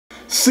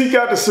Seek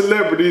out the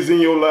celebrities in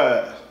your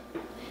lives.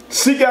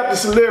 Seek out the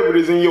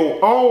celebrities in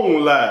your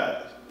own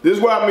lives. This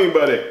is what I mean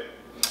by that.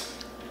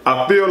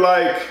 I feel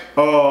like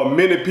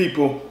many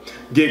people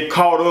get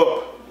caught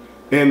up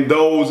in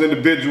those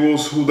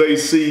individuals who they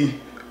see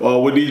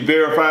with these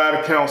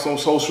verified accounts on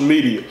social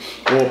media,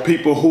 or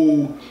people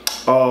who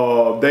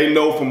they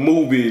know from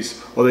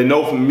movies, or they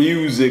know from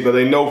music, or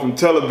they know from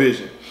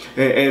television,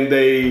 and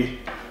they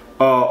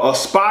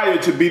aspire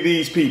to be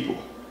these people.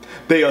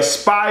 They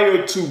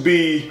aspire to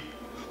be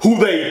who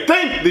they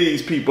think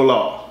these people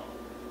are,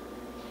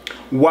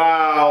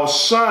 while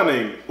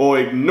shunning or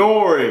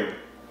ignoring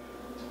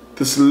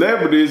the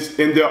celebrities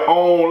in their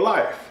own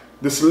life,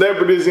 the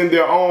celebrities in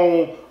their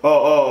own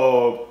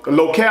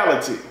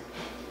locality,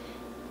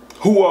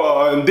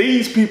 and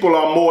these people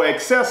are more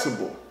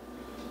accessible,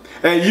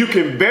 and you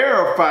can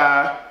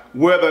verify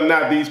whether or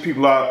not these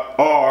people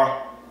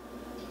are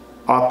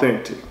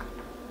authentic.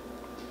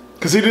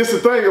 Because see, this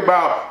is the thing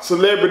about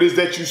celebrities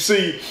that you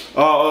see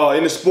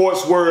in the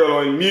sports world,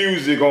 or in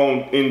music,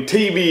 in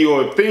TV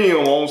or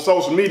film, or on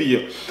social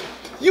media.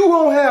 You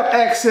don't have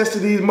access to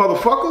these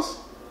motherfuckers.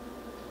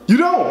 You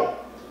don't.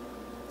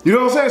 You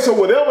know what I'm saying? So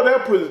whatever they're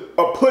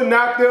putting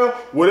out there,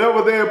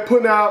 whatever they're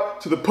putting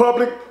out to the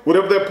public,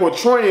 whatever they're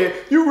portraying,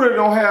 you really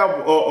don't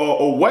have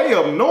a way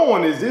of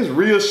knowing, is this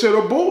real shit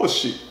or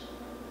bullshit.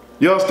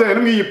 You understand?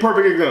 Let me give you a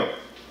perfect example.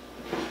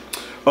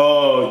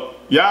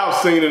 Y'all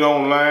seen it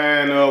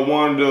online.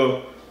 One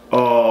of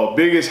the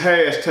biggest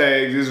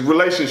hashtags is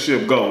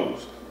relationship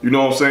goals. You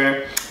know what I'm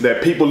saying?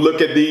 That people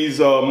look at these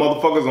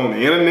motherfuckers on the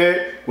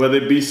internet, whether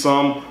it be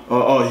some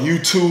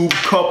YouTube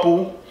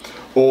couple,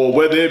 or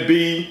whether it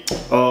be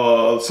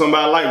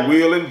somebody like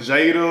Will and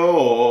Jada,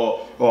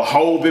 or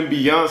Hov and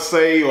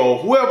Beyonce, or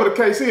whoever the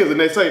case is, and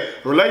they say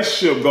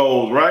relationship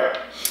goals, right?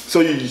 So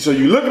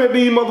you're looking at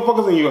these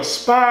motherfuckers and you're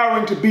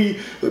aspiring to be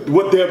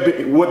what they're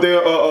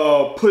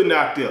putting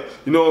out there.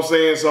 You know what I'm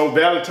saying? So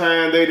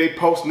Valentine's Day, they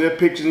posting their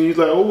pictures and you're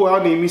like, oh,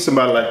 I need me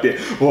somebody like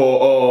that.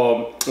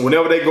 Or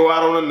whenever they go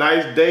out on a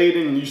nice date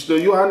and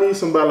I need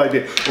somebody like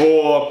that.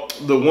 Or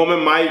the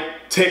woman might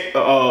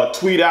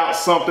tweet out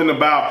something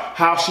about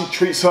how she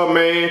treats her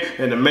man,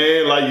 and the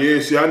man like, yeah,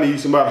 see, I need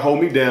somebody to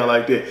hold me down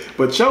like that.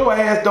 But your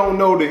ass don't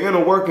know the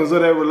inner workings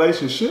of that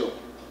relationship.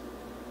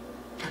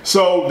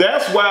 So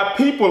that's why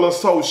people are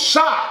so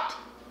shocked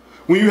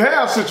when you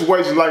have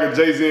situations like a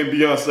Jay-Z and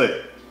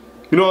Beyonce.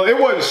 You know, it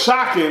wasn't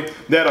shocking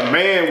that a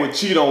man would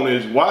cheat on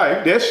his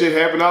wife. That shit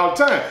happened all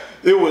the time.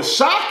 It was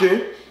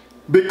shocking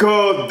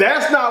because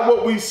that's not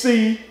what we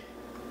see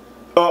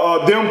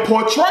them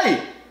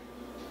portray.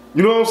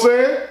 You know what I'm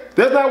saying?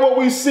 That's not what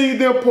we see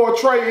them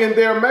portray in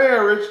their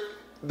marriage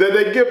that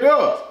they give to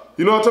us.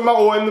 You know what I'm talking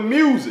about? Or in the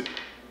music.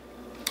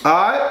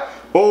 Alright?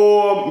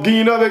 Or give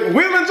you another,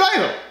 Will and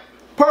Jada.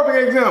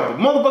 Perfect example.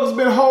 Motherfuckers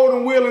been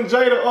holding Will and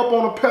Jada up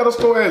on a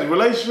pedestal as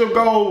relationship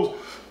goals,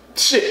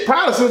 shit,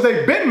 probably since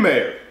they've been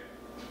married.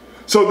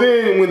 So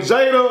then when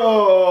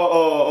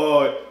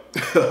Jada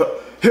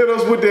hit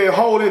us with their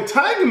whole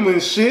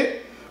entanglement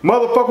shit,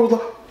 motherfuckers was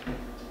like,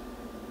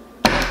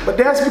 but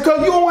that's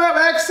because you don't have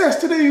access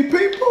to these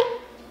people.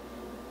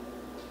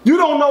 You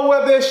don't know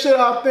whether that shit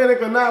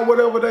authentic or not,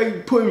 whatever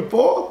they putting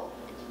forth.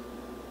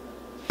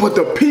 But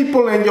the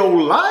people in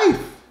your life,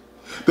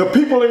 the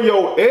people in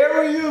your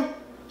area,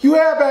 you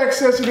have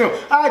access to them.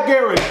 I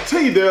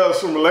guarantee there are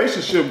some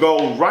relationship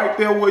goals right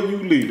there where you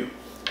lead them.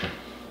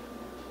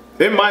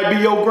 It might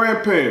be your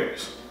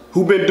grandparents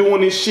who've been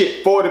doing this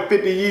shit 40,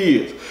 50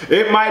 years.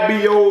 It might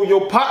be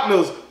your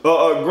partner's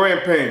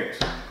grandparents,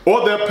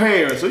 or their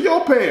parents, or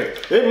your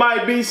parents. It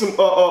might be some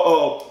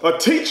a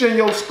teacher in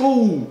your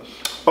school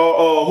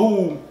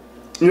who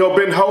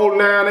been holding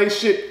down their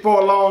shit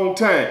for a long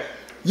time.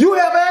 You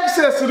have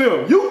access to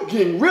them. You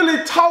can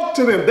really talk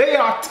to them. They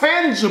are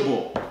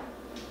tangible.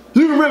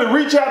 You can really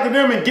reach out to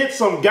them and get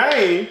some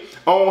game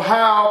on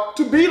how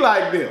to be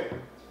like them.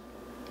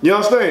 You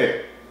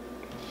understand?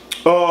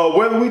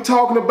 Whether we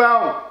talking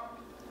about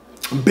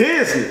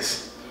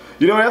business,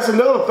 that's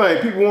another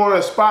thing. People want to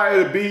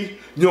aspire to be,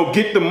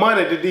 get the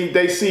money that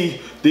they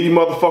see these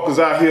motherfuckers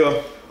out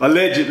here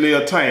allegedly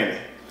attaining.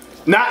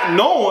 Not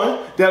knowing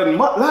that a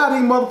lot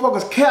of these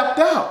motherfuckers capped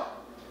out.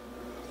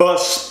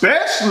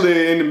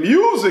 Especially in the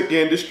music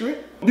industry.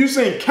 You've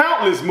seen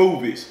countless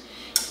movies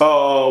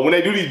when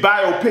they do these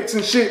biopics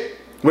and shit,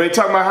 where they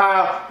talk about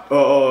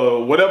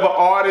how whatever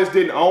artist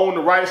didn't own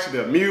the rights to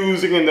their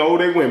music and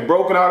they went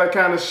broke and all that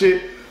kind of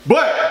shit.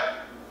 But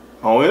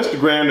on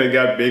Instagram, they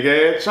got big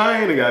ass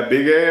chain, they got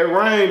big ass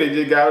ring, they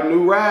just got a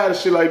new ride and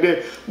shit like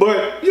that.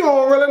 But you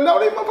don't really know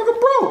these motherfuckers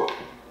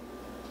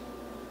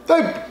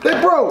broke.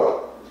 They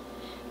broke.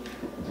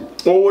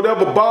 Or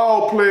whatever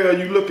ball player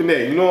you looking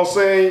at, you know what I'm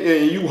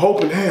saying? And you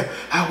hoping, hey,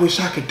 I wish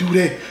I could do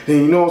that. And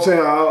you know what I'm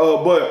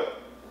saying? But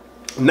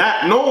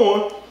not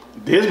knowing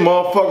this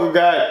motherfucker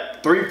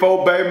got 3,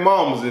 4 baby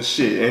mamas and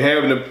shit, and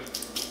having to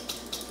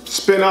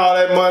spend all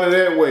that money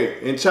that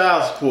way in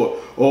child support.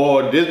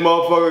 Or this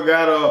motherfucker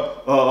got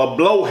a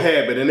blow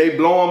habit and they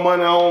blowing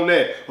money on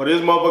that. Or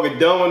this motherfucker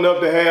dumb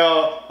enough to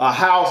have a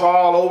house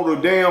all over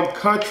the damn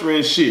country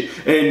and shit.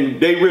 And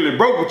they really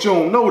broke, but you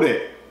don't know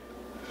that.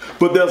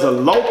 But there's a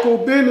local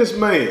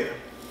businessman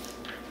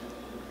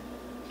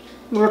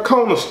with a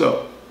corner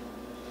store.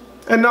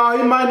 And now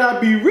he might not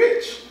be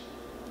rich,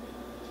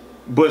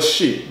 but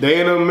shit,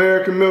 they in the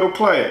American middle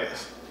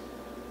class.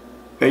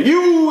 And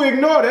you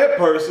ignore that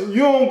person.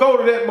 You don't go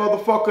to that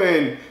motherfucker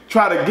and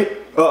try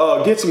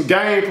to get some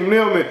game from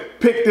them and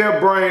pick their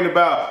brain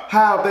about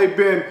how they've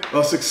been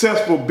a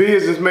successful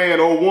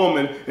businessman or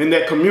woman in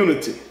that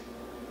community.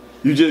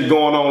 You just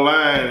going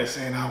online and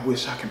saying, I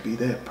wish I could be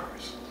that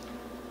person.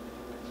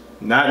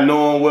 Not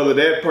knowing whether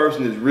that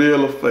person is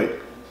real or fake.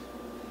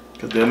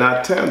 Because they're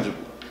not tangible.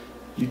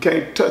 You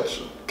can't touch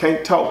them.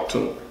 Can't talk to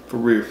them. For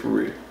real, for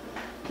real.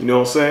 You know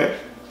what I'm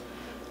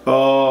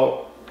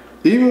saying?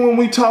 Even when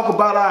we talk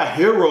about our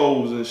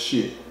heroes and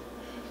shit,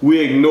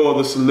 we ignore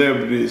the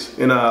celebrities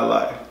in our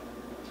life.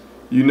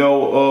 You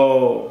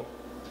know,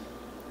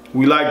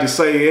 we like to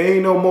say, there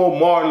ain't no more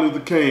Martin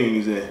Luther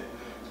Kings, and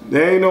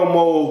there ain't no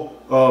more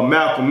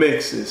Malcolm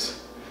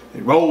X's,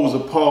 and Rosa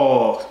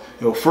Parks,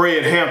 you know,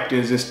 Fred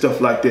Hamptons and stuff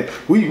like that.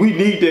 We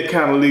need that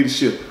kind of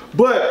leadership.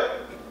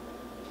 But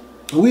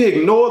we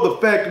ignore the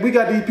fact that we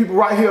got these people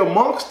right here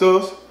amongst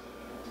us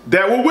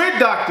that were with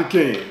Dr.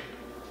 King,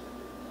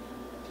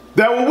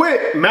 that were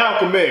with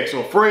Malcolm X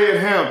or Fred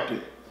Hampton.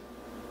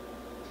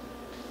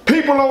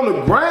 People on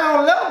the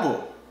ground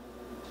level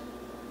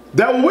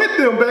that were with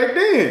them back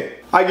then.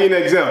 I give you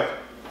an example.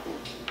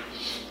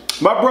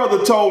 My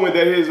brother told me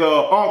that his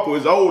uncle,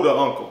 his older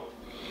uncle,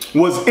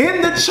 was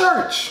in the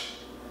church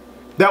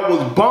that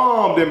was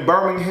bombed in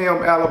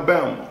Birmingham,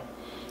 Alabama.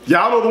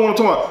 Y'all know the one I'm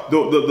talking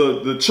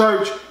about. The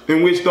church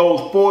in which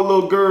those 4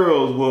 little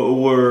girls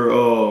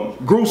were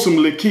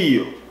gruesomely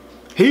killed.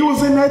 He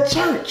was in that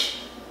church.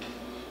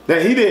 Now,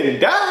 he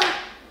didn't die,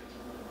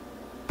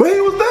 but he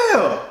was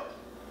there.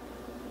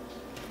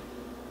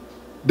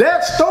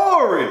 That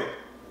story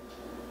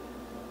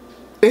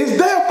is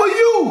there for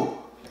you.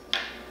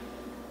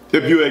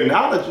 If you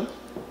acknowledge it,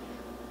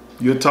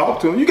 you'll talk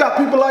to them. You got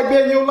people like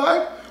that in your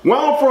life? Where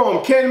I'm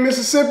from, Canton,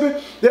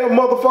 Mississippi, there are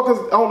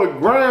motherfuckers on the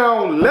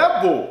ground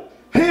level.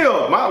 Here,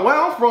 where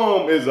I'm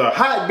from is a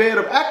hotbed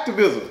of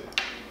activism.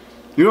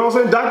 You know what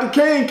I'm saying? Dr.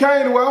 King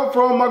came to where I'm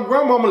from. My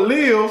grandmama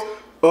lives.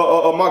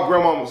 My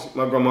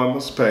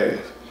grandmama's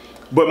passed.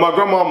 But my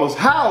grandmama's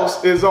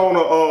house is on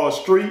a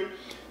street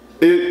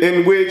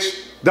in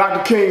which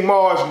Dr. King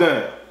marched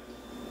down.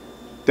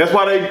 That's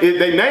why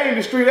they named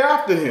the street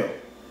after him.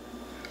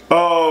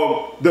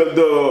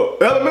 The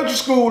elementary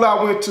school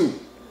I went to,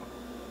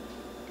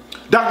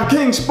 Dr.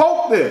 King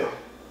spoke there.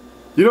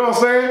 You know what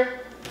I'm saying?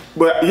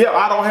 But yeah,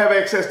 I don't have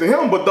access to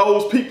him, but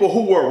those people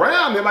who were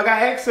around him, I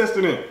got access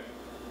to them.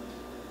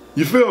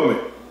 You feel me?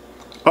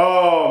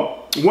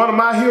 One of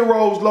my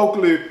heroes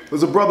locally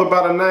was a brother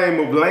by the name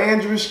of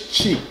Landris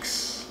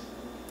Cheeks.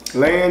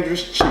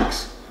 Landris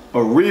Cheeks,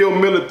 a real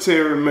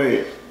military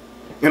man,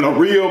 and a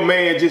real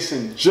man just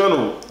in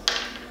general.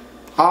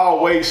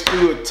 Always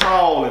stood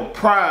tall and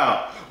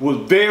proud, was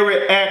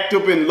very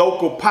active in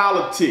local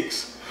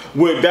politics.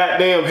 Would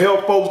goddamn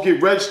help folks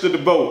get registered to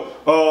vote.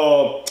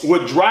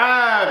 Would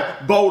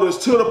drive voters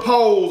to the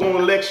polls on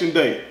election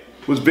day.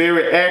 Was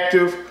very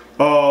active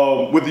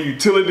with the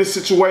utility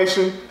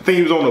situation. I think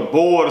he was on the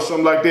board or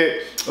something like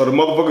that. Or the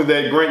motherfuckers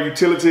that grant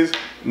utilities,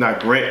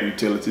 not grant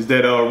utilities,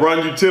 that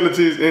run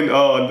utilities in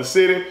the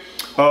city.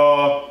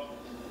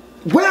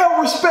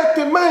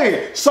 Well-respected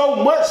man. So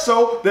much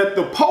so that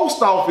the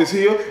post office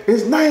here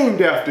is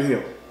named after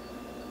him.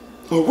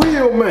 A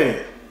real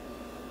man.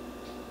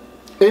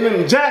 And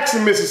in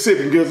Jackson,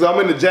 Mississippi, because I'm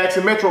in the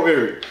Jackson metro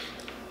area.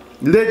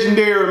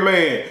 Legendary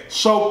man,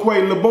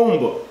 Shokwe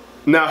Labumba.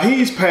 Now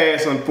he's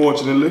passed,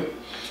 unfortunately.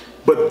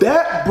 But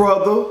that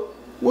brother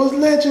was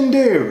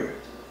legendary.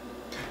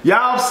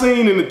 Y'all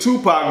seen in the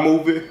Tupac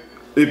movie,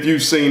 if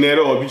you've seen that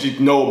or if you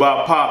just know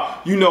about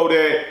Pac, you know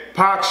that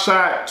Pac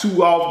shot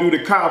 2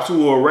 off-duty cops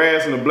who were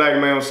harassing a black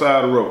man on the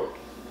side of the road.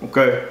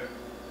 Okay?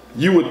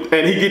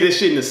 And he get this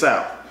shit in the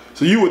South.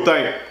 So you would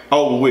think,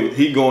 oh wait,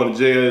 he going to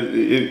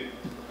jail.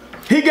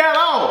 He got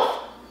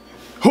off.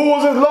 Who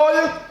was his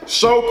lawyer?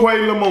 Shokwe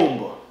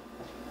Lumumba.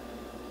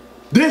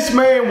 This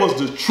man was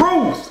the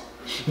truth.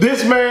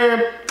 This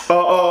man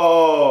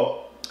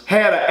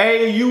had an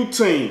AAU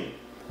team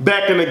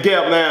back in the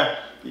gap. Now,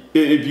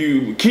 if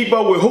you keep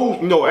up with who,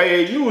 you know,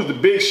 AAU is the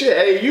big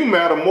shit. AAU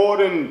matter more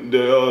than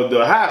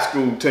the high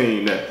school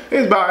team now.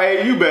 It's about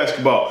AAU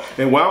basketball.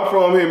 And where I'm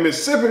from here in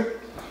Mississippi,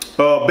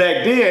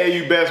 back then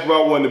AAU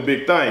basketball wasn't a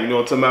big thing, you know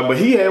what I'm talking about? But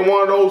he had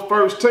one of those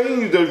first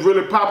teams that was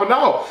really popping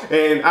off.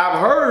 And I've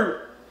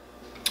heard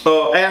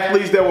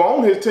athletes that were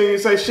on his team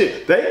say,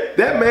 shit,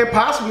 that man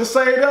possibly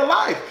saved their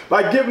life.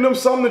 Like giving them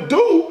something to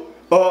do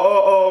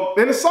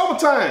in the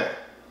summertime.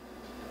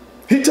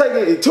 He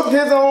took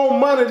his own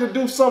money to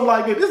do something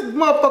like that. This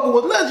motherfucker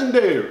was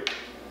legendary.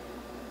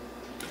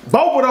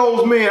 Both of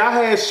those men, I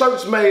had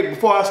shirts made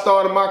before I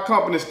started my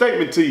company,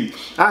 Statement Tees.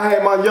 I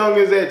had my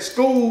youngins at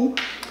school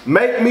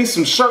make me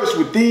some shirts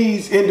with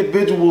these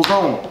individuals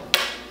on.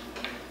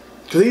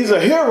 Cause these are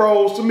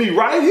heroes to me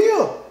right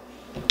here.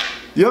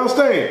 You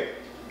understand?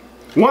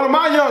 One of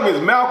my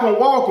youngins, Malcolm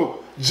Walker,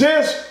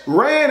 just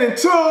ran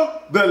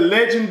into the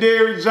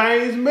legendary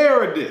James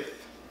Meredith.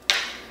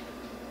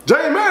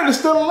 James Meredith's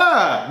still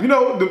alive. You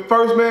know, the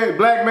first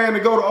black man to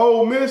go to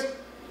Ole Miss.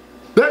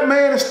 That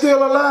man is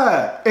still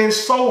alive and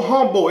so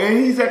humble, and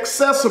he's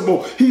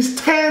accessible. He's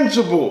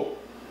tangible.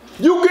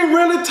 You can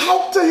really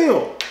talk to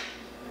him.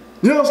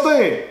 You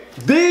understand?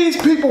 These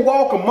people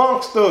walk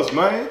amongst us,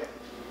 man.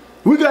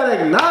 We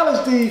gotta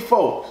acknowledge these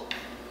folks.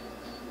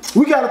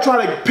 We gotta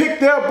try to pick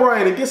their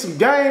brain and get some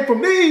game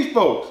from these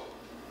folks.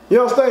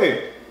 You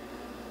understand?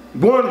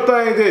 One of the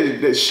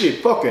things that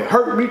shit fucking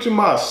hurt me to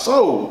my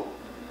soul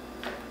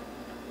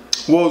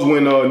was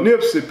when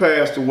Nipsey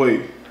passed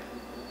away.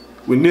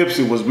 When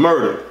Nipsey was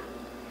murdered.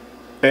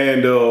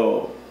 And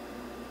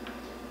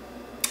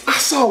I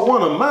saw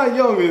one of my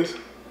youngins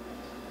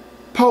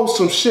post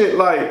some shit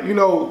like, you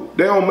know,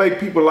 they don't make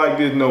people like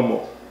this no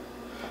more.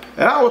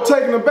 And I was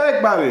taken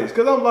aback by this,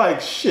 because I'm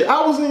like, shit,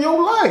 I was in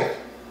your life.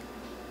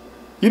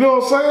 You know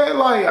what I'm saying?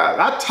 Like,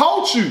 I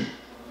taught you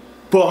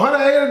for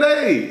 180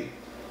 days.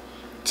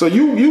 So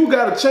you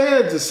got a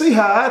chance to see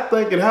how I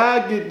think and how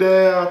I get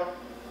down.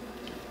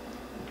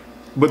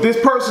 But this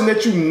person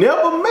that you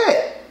never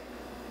met,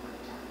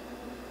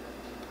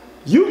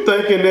 you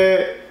thinking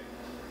that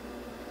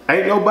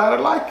ain't nobody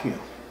like him.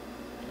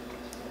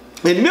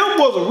 And Nip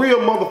was a real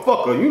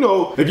motherfucker. You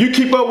know, if you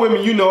keep up with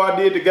me, you know I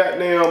did the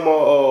goddamn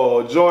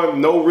joint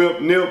no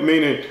rip Nip,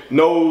 meaning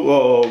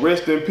no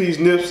rest in peace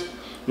Nips.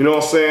 You know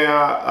what I'm saying?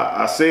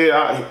 I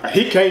said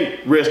he can't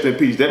rest in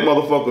peace. That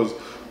motherfucker's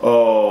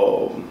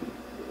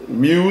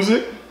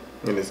music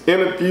and his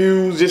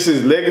interviews, just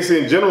his legacy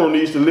in general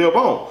needs to live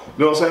on.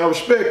 You know what I'm saying? I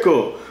respect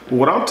her. But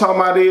what I'm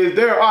talking about is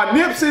there are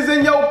Nipses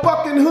in your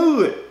fucking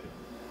hood.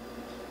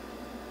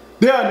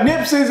 There are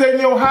Nipses in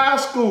your high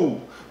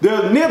school. There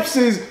are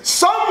Nipses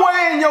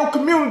somewhere in your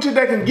community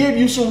that can give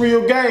you some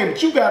real game.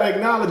 But you gotta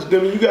acknowledge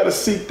them and you gotta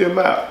seek them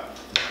out.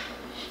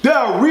 There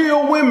are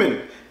real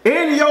women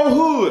in your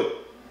hood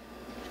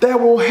that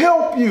will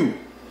help you,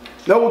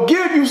 that will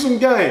give you some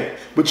game.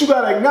 But you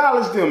gotta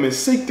acknowledge them and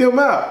seek them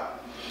out.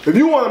 If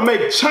you wanna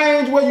make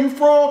change where you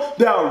from,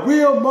 there are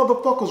real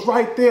motherfuckers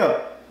right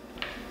there.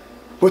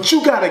 But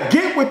you gotta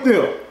get with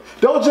them.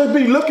 Don't just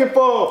be looking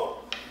for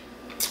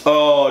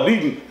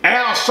these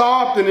Al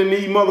Sharpton and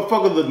these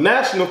motherfuckers, the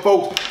national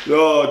folks,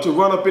 to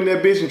run up in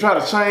that bitch and try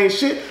to change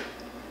shit.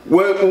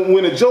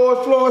 When the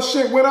George Floyd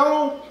shit went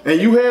on and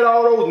you had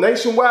all those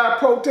nationwide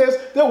protests,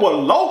 there were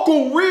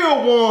local real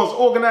ones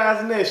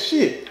organizing that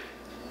shit.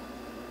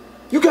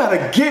 You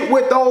gotta get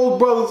with those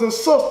brothers and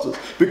sisters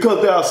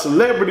because there are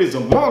celebrities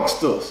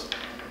amongst us.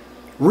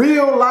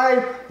 Real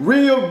life,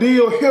 real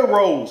deal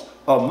heroes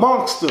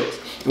amongst us.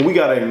 And we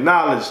gotta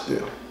acknowledge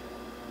them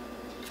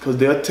because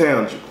they're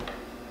tangible.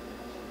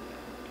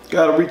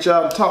 Gotta reach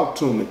out and talk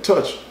to them and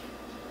touch them.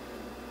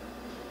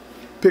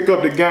 Pick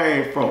up the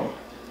game from them.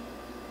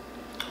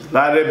 A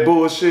lot of that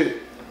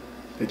bullshit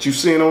that you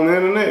seen on the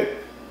internet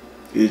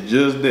is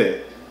just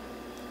that.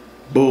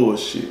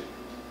 Bullshit.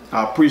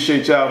 I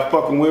appreciate y'all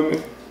fucking with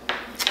me.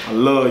 I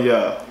love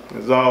y'all.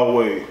 As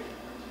always,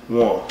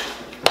 one.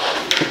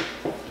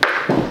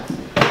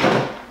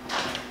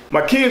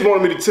 My kids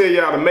wanted me to tell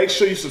y'all to make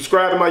sure you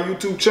subscribe to my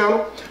YouTube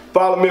channel.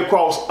 Follow me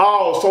across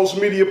all social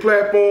media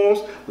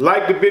platforms.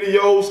 Like the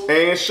videos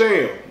and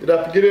share them. Did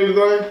I forget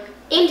anything?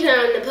 And turn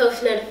on the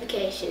post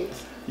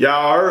notifications.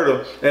 Y'all heard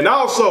them. And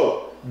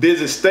also,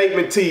 visit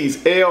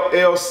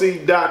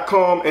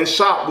statementtees.llc.com and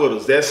shop with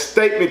us. That's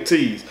Statement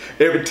Tees.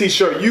 Every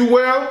t-shirt you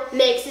wear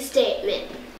makes a statement.